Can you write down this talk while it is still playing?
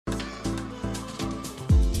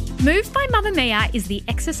Move by Mamma Mia is the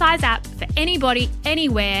exercise app for anybody,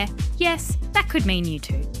 anywhere. Yes, that could mean you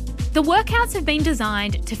too. The workouts have been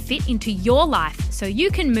designed to fit into your life so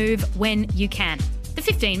you can move when you can. The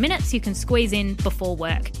 15 minutes you can squeeze in before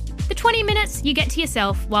work. The 20 minutes you get to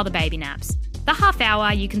yourself while the baby naps. The half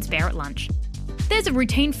hour you can spare at lunch. There's a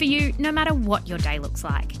routine for you no matter what your day looks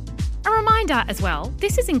like. A reminder as well,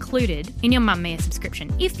 this is included in your Mamma Mia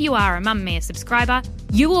subscription. If you are a Mamma Mia subscriber,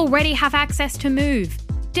 you already have access to Move.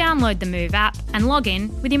 Download the Move app and log in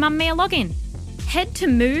with your Mamma Mia login. Head to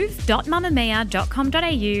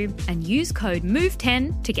move.mamamia.com.au and use code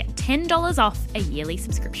MOVE10 to get $10 off a yearly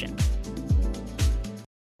subscription.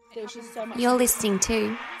 You're listening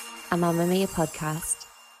to a Mamma Mia podcast.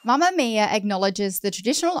 Mamma Mia acknowledges the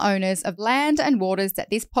traditional owners of land and waters that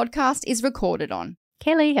this podcast is recorded on.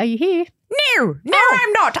 Kelly, are you here? No,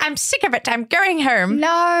 I'm not. I'm sick of it. I'm going home.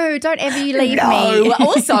 No, don't ever you leave me.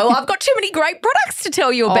 Also, I've got too many great products to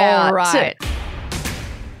tell you about. All right.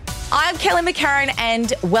 I'm Kelly McCarran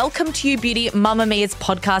and welcome to You Beauty, Mamma Mia's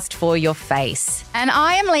podcast for your face. And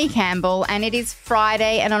I am Lee Campbell and it is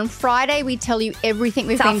Friday, and on Friday we tell you everything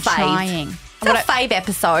we've been trying. It's our fave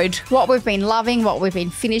episode. What we've been loving, what we've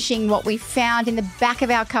been finishing, what we found in the back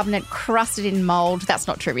of our cabinet crusted in mould. That's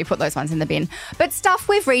not true. We put those ones in the bin. But stuff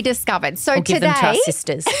we've rediscovered. So We'll today, give them to our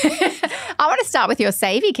sisters. I want to start with your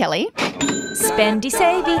savey, Kelly. Spendy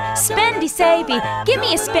savey, spendy savey, give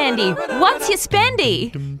me a spendy. What's your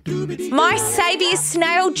spendy? My savey is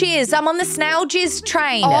snail jizz. I'm on the snail jizz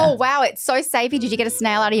train. Oh, wow. It's so savey. Did you get a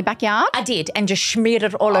snail out of your backyard? I did, and just smeared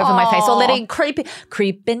it all over my face. Or let it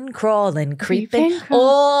creeping, crawling, creeping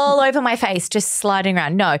all over my face, just sliding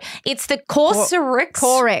around. No, it's the Cosrix.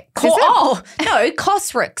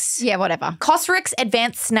 Cosrix. Yeah, whatever. Cosrix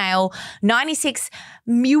Advanced Snail 96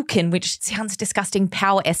 Mucin, which sounds disgusting,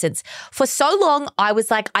 power essence. For so long, I was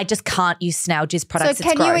like, I just can't use snail jizz products. So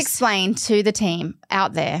can it's gross. you explain to the team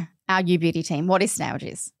out there, our You Beauty team, what is snail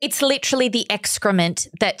jizz? It's literally the excrement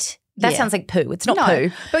that sounds like poo. It's not poo.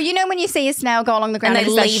 But you know when you see a snail go along the ground and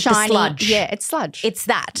they leave shiny, the sludge. Yeah, it's sludge. It's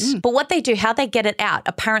that. But what they do, how they get it out,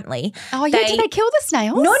 apparently. Oh, yeah. Did they kill the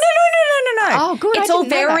snails? No. Oh, good. It's all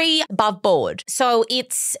very above board. So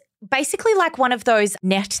it's basically like one of those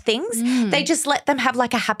net things. They just let them have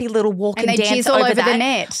like a happy little walk and dance jizz all over the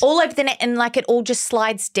net. All over the net, and like it all just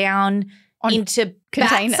slides down into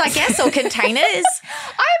containers, bats, I guess, or containers.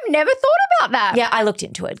 I've never thought about that. Yeah, I looked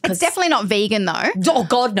into it. It's definitely not vegan though. Oh,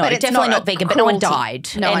 God, no. But it's definitely not not vegan, but no one died.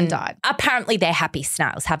 No one died. Apparently they're happy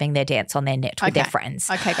snails having their dance on their net with their friends.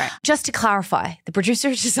 Okay, great. Just to clarify, the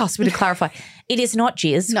producer just asked me to clarify, it is not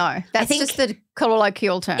jizz. No, that's just the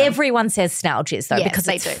colloquial term. Everyone says snail jizz though, Yes, because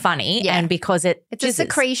they it's do. funny Yeah. and because it's a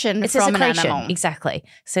secretion It's from a secretion, an animal. exactly.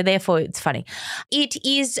 So therefore it's funny. It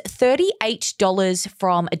is $38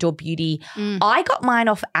 from Adore Beauty. I got mine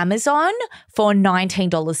off Amazon for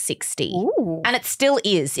 $19.60. Ooh. And it still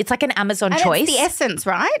is. It's like an Amazon And choice. it's the essence,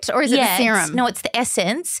 right? Or is it the serum? No, it's the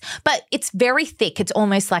essence, but it's very thick. It's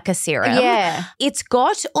almost like a serum. Yeah. It's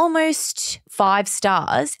got almost 5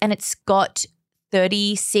 stars and it's got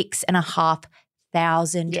 36,500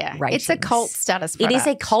 ratings. It's a cult status product. It is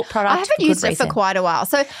a cult product. I haven't used it for quite a while.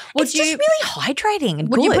 So It's just really hydrating and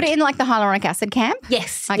would good. you put it in like the hyaluronic acid camp?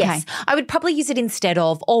 Yes, Okay. yes. I would probably use it instead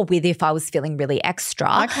of or with if I was feeling really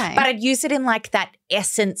extra. Okay. But I'd use it in like that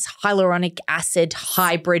essence hyaluronic acid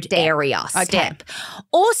hybrid area step.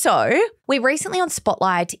 Also, we recently on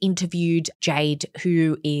Spotlight interviewed Jade,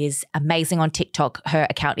 who is amazing on TikTok. Her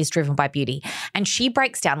account is Driven by Beauty. And she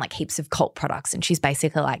breaks down like heaps of cult products. And she's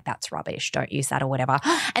basically like, that's rubbish. Don't use that or whatever.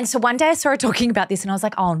 And so one day I saw her talking about this and I was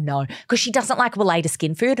like, oh no, because she doesn't like Weleda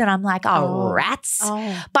skin food. And I'm like, rats.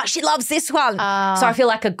 But she loves this one. So I feel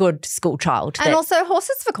like a good school child. And also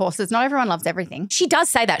horses for courses. Not everyone loves everything. She does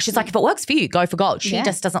say that. She's like, if it works for you, go for gold. She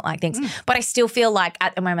just doesn't like things. But I still feel like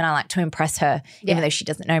at the moment I like to impress her, even though she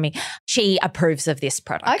doesn't know me. She approves of this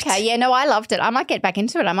product. Okay, yeah, no, I loved it. I might get back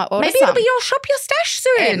into it. I might order Maybe some. it'll be your shop, your stash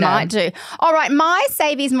soon. It might do. All right, my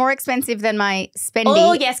savey is more expensive than my spendy.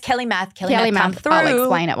 Oh, yes, Kelly Math. Kelly Math come through. I'll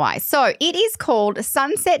explain it why. So it is called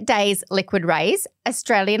Sunset Days Liquid Rays,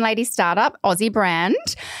 Australian lady startup, Aussie brand.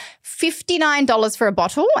 $59 for a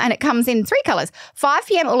bottle, and it comes in 3 colours: 5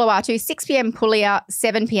 p.m. Uluwatu, 6 p.m. Puglia,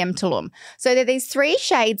 7 p.m. Tulum. So there are these 3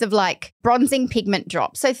 shades of like bronzing pigment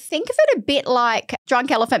drop. So think of it a bit like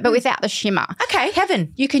Drunk Elephant, but without the shimmer. Okay,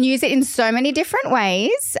 heaven. You can use it in so many different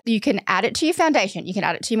ways. You can add it to your foundation. You can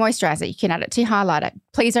add it to your moisturiser. You can add it to your highlighter.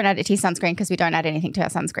 Please don't add it to your sunscreen because we don't add anything to our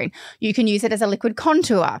sunscreen. You can use it as a liquid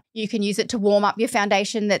contour. You can use it to warm up your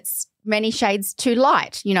foundation that's many shades too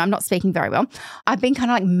light. I'm not speaking very well. I've been kind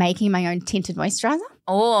of like making my own tinted moisturiser.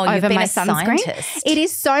 Oh, you've over been my a sunscreen. scientist. It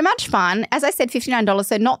is so much fun. As I said, $59,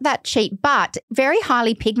 so not that cheap, but very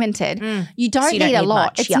highly pigmented. You don't need a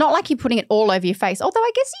lot. much, It's not like you're putting it all over your face, although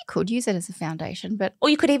I guess you could use it as a foundation. But Or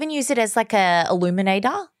you could even use it as like a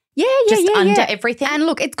illuminator. Yeah, under everything. And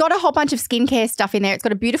look, it's got a whole bunch of skincare stuff in there. It's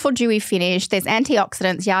got a beautiful dewy finish. There's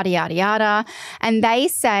antioxidants, yada, yada, yada. And they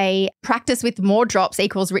say practice with more drops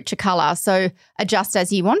equals richer colour. So adjust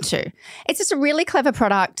as you want to. It's just a really clever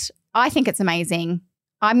product. I think it's amazing.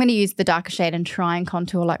 I'm going to use the darker shade and try and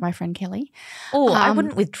contour like my friend Kelly. Oh, I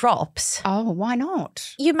wouldn't with drops. Oh, why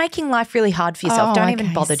not? You're making life really hard for yourself. Don't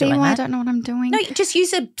even bother doing that. I don't know what I'm doing. No, just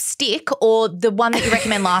use a stick or the one that you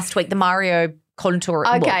recommend last week, the Mario contour.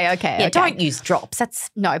 Okay. Don't use drops.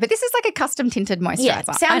 No, but this is like a custom tinted moisturiser. Yeah,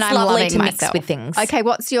 sounds and I'm lovely loving to mix myself. with things. Okay,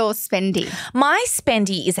 what's your spendy? My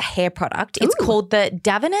spendy is a hair product. It's called the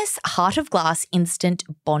Davines Heart of Glass Instant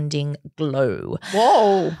Bonding Glow.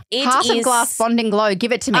 Whoa. It Heart of is- Glass Bonding Glow.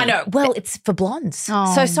 Give it to me. I know. Well, it's for blondes.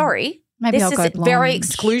 Oh. So sorry. Maybe this I'll go is very blonde.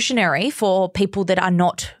 exclusionary for people that are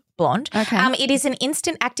not blonde. Okay. It is an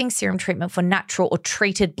instant acting serum treatment for natural or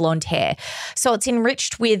treated blonde hair. So it's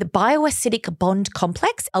enriched with bioacidic bond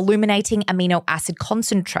complex, illuminating amino acid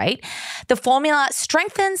concentrate. The formula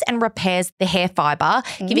strengthens and repairs the hair fiber,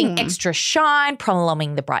 giving extra shine,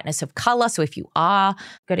 prolonging the brightness of color. So if you are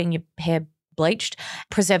getting your hair bleached,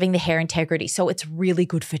 preserving the hair integrity. So it's really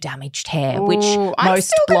good for damaged hair, which Ooh, I'm most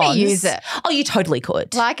still gonna blondes use it. Oh, you totally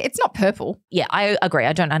could. Like, it's not purple. Yeah, I agree.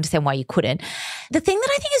 I don't understand why you couldn't. The thing that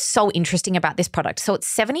I think is so interesting about this product, so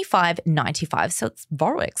it's $75.95, so it's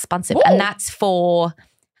very expensive, Ooh. and that's for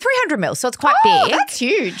 300 mils, so it's quite Oh, big. that's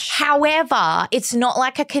huge. However, it's not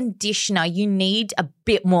like a conditioner. You need a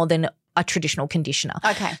bit more than a traditional conditioner.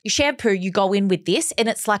 Okay. You shampoo, you go in with this, and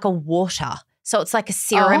it's like a water. So it's like a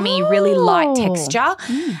serum-y, really light texture,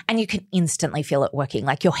 and you can instantly feel it working.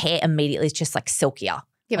 Like your hair immediately is just like silkier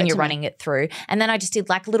when you're running it through. And then I just did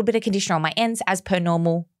like a little bit of conditioner on my ends as per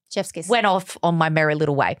normal. Chef's kiss. Went off on my merry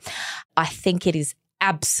little way. I think it is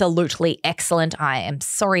absolutely excellent. I am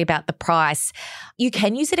sorry about the price. You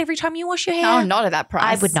can use it every time you wash your hair. Oh, not at that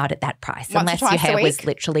price. I would not at that price Once or unless your twice a hair was week?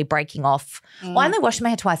 literally breaking off. Well, I only wash my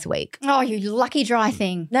hair twice a week. Oh, you lucky dry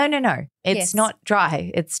thing. No. It's Yes. not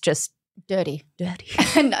dry. It's just Dirty. dirty.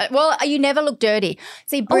 No, well, you never look dirty.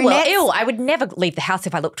 See, Oh, brunettes. well, ew, I would never leave the house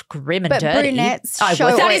if I looked grim and But dirty. brunettes I show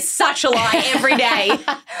would. That oil- is such a lie every day.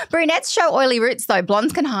 Brunettes show oily roots, though.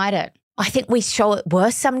 Blondes can hide it. I think we show it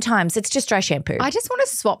worse sometimes. It's just dry shampoo. I just want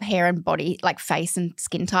to swap hair and body, like face and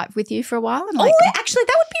skin type with you for a while. And oh, like, actually,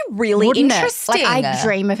 that would be really wouldn't it? interesting. Like, I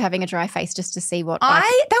dream of having a dry face just to see what that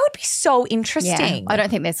would be so yeah, interesting. I don't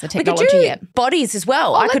think there's the We could technology do yet. bodies as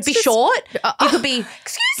well. I could let's be just- short. You could be,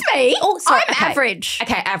 Excuse me. Oh, sorry, I'm okay. average.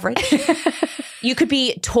 okay, average. You could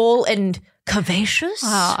be tall and curvaceous.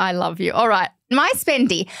 Oh, I love you. All right. My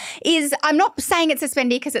spendy is, I'm not saying it's a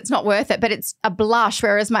spendy because it's not worth it, but it's a blush,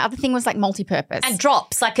 whereas my other thing was like multi-purpose. And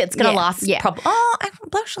drops, like it's going to Yeah, last. yeah.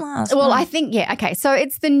 Blush lasts. Well, I think, yeah, okay. So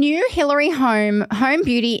it's the new Hillary Home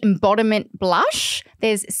Beauty Embodiment Blush.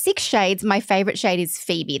 There's 6 shades. My favourite shade is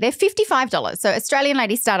Phoebe. They're $55. So Australian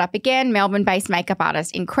lady startup again, Melbourne-based makeup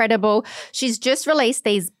artist, incredible. She's just released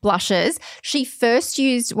these blushes. She first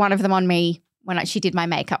used one of them on me when she did my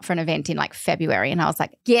makeup for an event in like February, and I was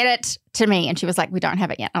like, get it to me. And she was like, we don't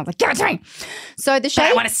have it yet. And I was like, give it to me. So the But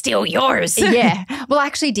shade. I want to steal yours. Yeah. Well, I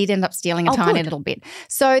actually did end up stealing a tiny little bit.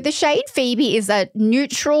 So the shade Phoebe is a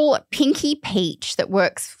neutral pinky peach that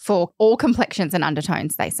works for all complexions and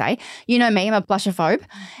undertones, they say. You know me, I'm a blushophobe.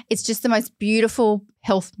 It's just the most beautiful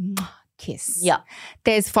health kiss. Yeah.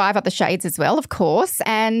 There's 5 other shades as well, of course,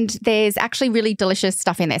 and there's actually really delicious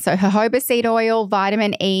stuff in there. So jojoba seed oil,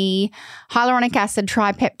 vitamin E, hyaluronic acid,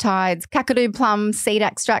 tripeptides, kakadu plum seed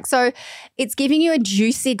extract. So it's giving you a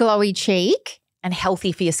juicy, glowy cheek And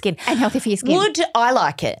healthy for your skin. and healthy for your skin. Would I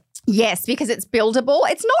like it? Yes, because it's buildable.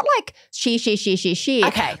 It's not like sheer.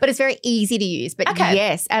 Okay. But it's very easy to use. But Okay.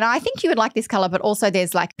 yes, and I think you would like this colour, but also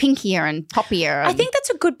there's like pinkier and poppier. I think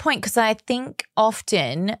that's a good point because I think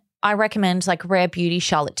often I recommend like Rare Beauty,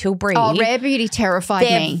 Charlotte Tilbury. Oh, Rare Beauty terrified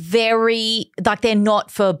They're me. very, like they're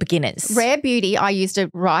not for beginners. Rare Beauty, I used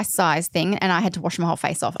a rice size thing and I had to wash my whole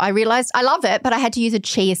face off. I realised I love it, but I had to use a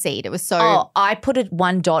chia seed. It was so. Oh, I put it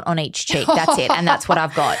 1 dot on each cheek. That's it. And that's what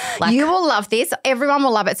I've got. Like, You will love this. Everyone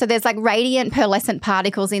will love it. So there's like radiant pearlescent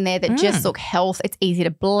particles in there that just look health. It's easy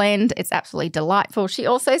to blend. It's absolutely delightful. She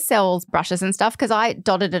also sells brushes and stuff because I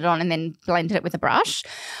dotted it on and then blended it with a brush.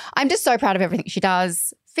 I'm just so proud of everything she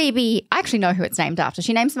does. Phoebe, I actually know who it's named after.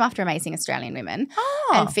 She names them after amazing Australian women.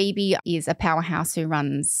 Oh. And Phoebe is a powerhouse who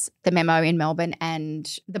runs the Memo in Melbourne and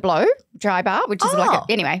the Blow Dry Bar, which is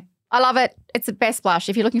anyway, I love it. It's the best blush.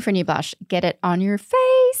 If you're looking for a new blush, get it on your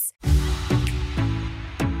face.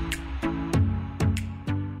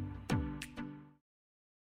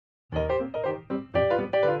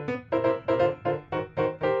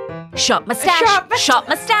 Shop mustache, shop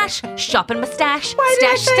mustache, shopping mustache,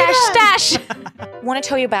 stash. Want to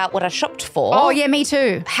tell you about what I shopped for. Oh, yeah, me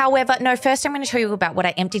too. However, no, first I'm going to tell you about what I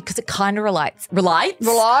emptied because it kind of relates to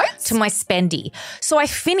my spendy. So I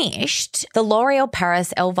finished the L'Oreal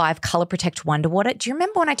Paris Elvive Colour Protect Wonder Water. Do you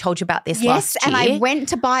remember when I told you about this last year? Yes, and I went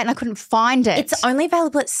to buy it and I couldn't find it. It's only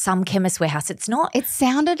available at some Chemist Warehouse. It's not. It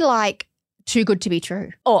sounded like too good to be true.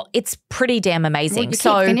 Oh, it's pretty damn amazing.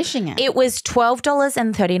 Well, you keep finishing it. It was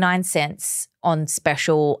 $12.39 on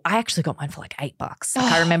special. I actually got mine for like $8.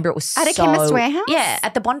 I remember it was at a Chemist Warehouse? Yeah,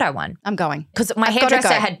 at the Bondi one. I'm going. Because my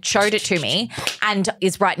hairdresser had showed it to me and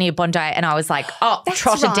is right near Bondi, and I was like,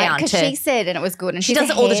 trot it down. Because she said, and it was good. And she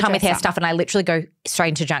does it all the time with hair stuff, and I literally go straight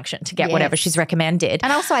into Junction to get whatever she's recommended.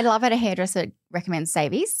 And also I love it a hairdresser recommends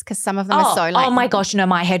Savies because some of them are so like. Oh my gosh, no,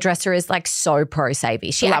 my hairdresser is like so pro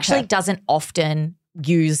Savies. She actually doesn't often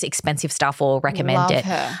use expensive stuff or recommend it.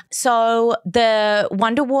 So the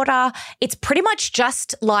Wonder Water, it's pretty much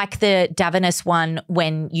just like the Davines one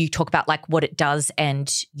when you talk about like what it does and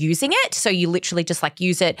using it. So you literally just like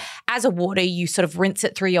use it as a water. You sort of rinse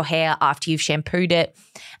it through your hair after you've shampooed it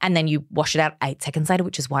and then you wash it out 8 seconds later,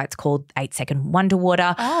 which is why it's called 8-second Wonder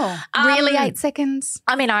Water. Oh, really 8 seconds?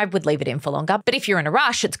 I mean, I would leave it in for longer, but if you're in a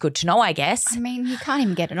rush, it's good to know, I guess. I mean, you can't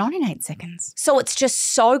even get it on in 8 seconds. So it's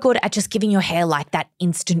just so good at just giving your hair like that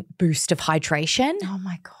instant boost of hydration. Oh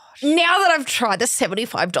my gosh. Now that I've tried the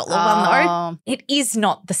 $75 one though, it is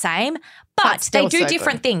not the same, but they do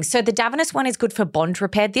different things. So the Davines one is good for bond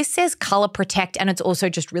repair. This says Colour Protect and it's also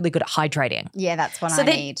just really good at hydrating. Yeah, that's what I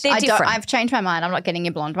need. They're different. I've changed my mind. I'm not getting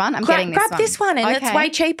your blonde one. I'm getting this one. Grab this one and it's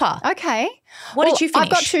way cheaper. Okay. What did you finish?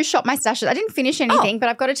 I've got 2 Shop My Stashes. I didn't finish anything, but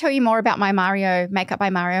I've got to tell you more about my Makeup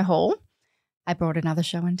by Mario haul. I brought another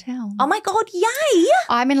show and tell. Oh my God, yay.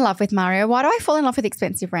 I'm in love with Mario. Why do I fall in love with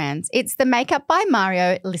expensive brands? It's the Makeup by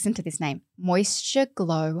Mario, listen to this name, Moisture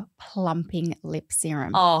Glow Plumping Lip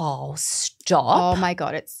Serum. Oh, stop. Oh my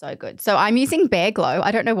God, it's so good. So I'm using Bare Glow.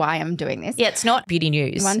 I don't know why I'm doing this. Yeah, it's not beauty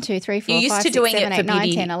news. 1, 2, 3, 4, You're used 5, to 6, doing 7, it 8, for 9,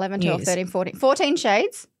 beauty 10, 11, 12, news. 13, 14. 14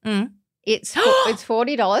 shades. It's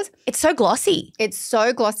 $40. It's so glossy. It's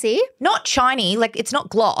so glossy. Not shiny, like it's not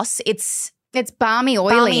gloss. It's balmy,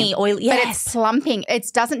 oily. Yes. But it's plumping.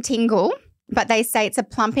 It doesn't tingle, but they say it's a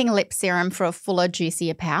plumping lip serum for a fuller,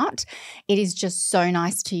 juicier pout. It is just so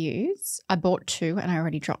nice to use. I bought 2 and I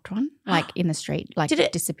already dropped one, like in the street, like Did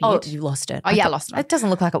it disappeared. Oh, you lost it. Oh, yeah, I lost it. It doesn't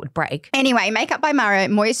look like it would break. Anyway, Makeup by Mario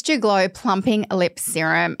Moisture Glow Plumping Lip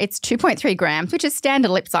Serum. It's 2.3 grams, which is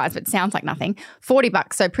standard lip size, but sounds like nothing.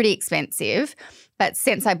 $40, so pretty expensive. But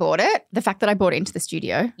since I bought it, the fact that I bought it into the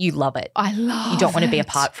studio. You love it. I love it. You don't want to be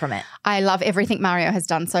apart from it. I love everything Mario has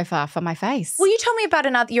done so far for my face. Will you tell me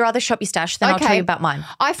about your other Shop Your Stash, then I'll tell you about mine.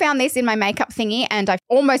 I found this in my makeup thingy and I've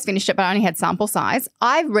almost finished it, but I only had sample size.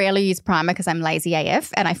 I rarely use primer because I'm lazy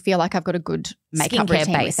AF and I feel like I've got a good makeup skincare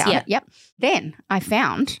routine base, without it. Yep. Then I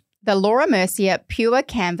found the Laura Mercier Pure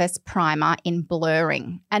Canvas Primer in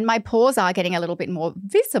Blurring. And my pores are getting a little bit more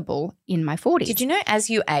visible in my 40s. Did you know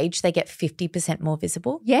as you age, they get 50% more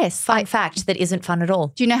visible? Yes. Fun fact that isn't fun at all.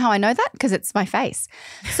 Do you know how I know that? Because it's my face.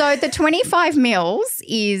 So the 25 mils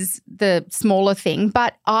is the smaller thing,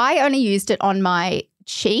 but I only used it on my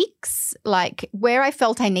cheeks, like where I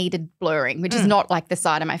felt I needed blurring, which is not like the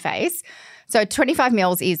side of my face. So 25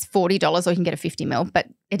 mils is $40 or you can get a 50 mil, but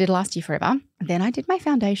it'd last you forever. Then I did my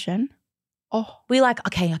foundation. Oh, we're like,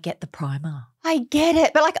 okay, I get the primer. I get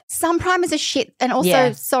it. But like some primers are shit. And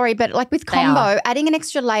also, sorry, but like with combo, adding an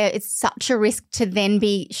extra layer is such a risk to then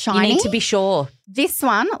be shiny. You need to be sure. This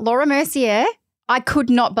one, Laura Mercier, I could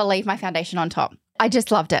not believe my foundation on top. I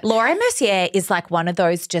just loved it. Laura Mercier is like one of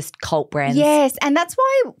those just cult brands. Yes, and that's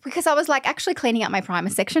why, because I was like actually cleaning up my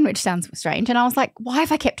primer section, which sounds strange, and I was like, why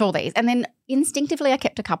have I kept all these? And then instinctively I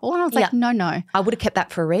kept a couple and I was like, no. I would have kept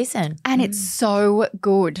that for a reason. And it's so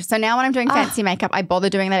good. So now when I'm doing fancy makeup, I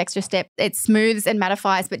bother doing that extra step. It smooths and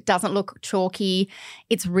mattifies but doesn't look chalky.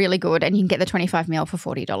 It's really good and you can get the 25 ml for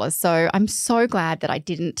 $40. So I'm so glad that I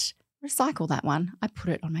didn't recycle that one. I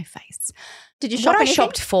put it on my face. Did you shop anything? What I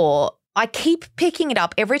shopped for, I keep picking it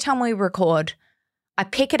up every time we record. I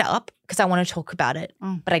pick it up because I want to talk about it,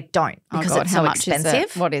 but I don't because it's so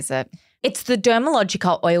expensive. What is it? It's the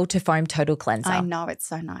Dermalogica Oil to Foam Total Cleanser. I know, it's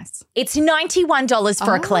so nice. It's $91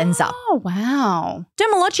 for a cleanser. Oh, wow.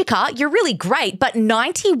 Dermalogica, you're really great, but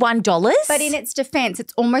 $91? But in its defense,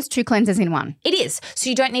 it's almost 2 cleansers in one. It is.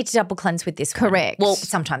 So you don't need to double cleanse with this one. Correct. Well,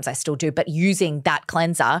 sometimes I still do, but using that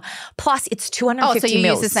cleanser, plus it's 250 so you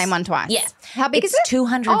mils. use the same one twice? Yeah. How big is it?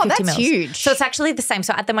 250 that's mils. huge. So it's actually the same.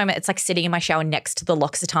 So at the moment, it's like sitting in my shower next to the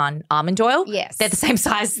L'Occitane almond oil. Yes. They're the same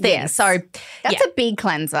size thing. Yes. So that's a big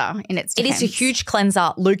cleanser in its it defense. is a huge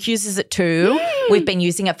cleanser. Luke uses it too. We've been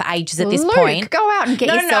using it for ages at this Luke, point. go out and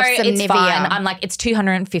get yourself some it's Nivea. fine. I'm like, it's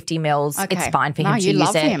 250 mils. Okay. It's fine for him to you use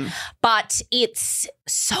love it. him. But it's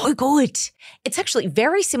so good. It's actually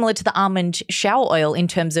very similar to the almond shower oil in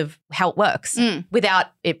terms of how it works without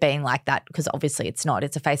it being like that, because obviously it's not.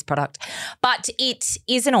 It's a face product. But it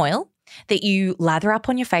is an oil that you lather up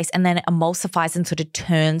on your face and then it emulsifies and sort of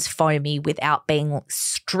turns foamy without being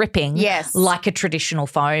stripping like a traditional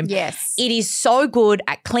foam. Yes. It is so good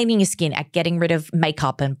at cleaning your skin, at getting rid of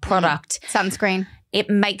makeup and product. Sunscreen. It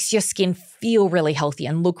makes your skin feel really healthy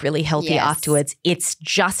and look really healthy afterwards. It's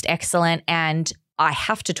just excellent, and I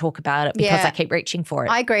have to talk about it because I keep reaching for it.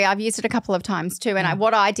 I agree. I've used it a couple of times too. And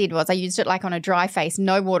what I did was I used it like on a dry face,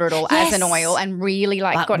 no water at all, as an oil, and really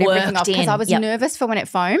got everything off because I was nervous for when it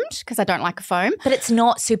foamed because I don't like a foam. But it's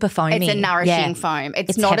not super foamy. It's a nourishing foam.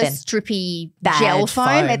 It's not heaven. a strippy Bad gel foam.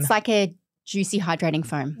 foam. It's like a juicy hydrating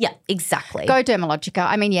foam. Yeah, exactly. Go Dermalogica.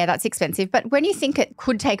 I mean, that's expensive. But when you think it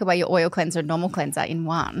could take away your oil cleanser and normal cleanser in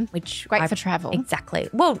one, which great for travel. Exactly.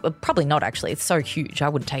 Well, probably not actually. It's so huge. I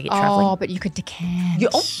wouldn't take it traveling. Oh, but you could decant.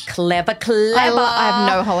 Clever. I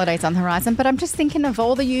have no holidays on the horizon, but I'm just thinking of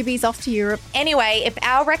all the UBs off to Europe. Anyway, if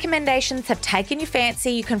our recommendations have taken your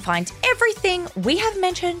fancy, you can find everything we have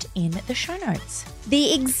mentioned in the show notes.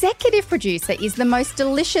 The executive producer is the most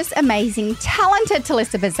delicious, amazing, talented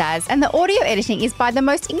Talissa Bazaz, and the audio editing is by the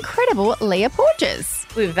most incredible Leah Porges.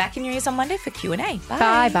 We'll be back in your ears on Monday for Q&A.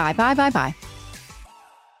 Bye, bye, bye, bye, bye.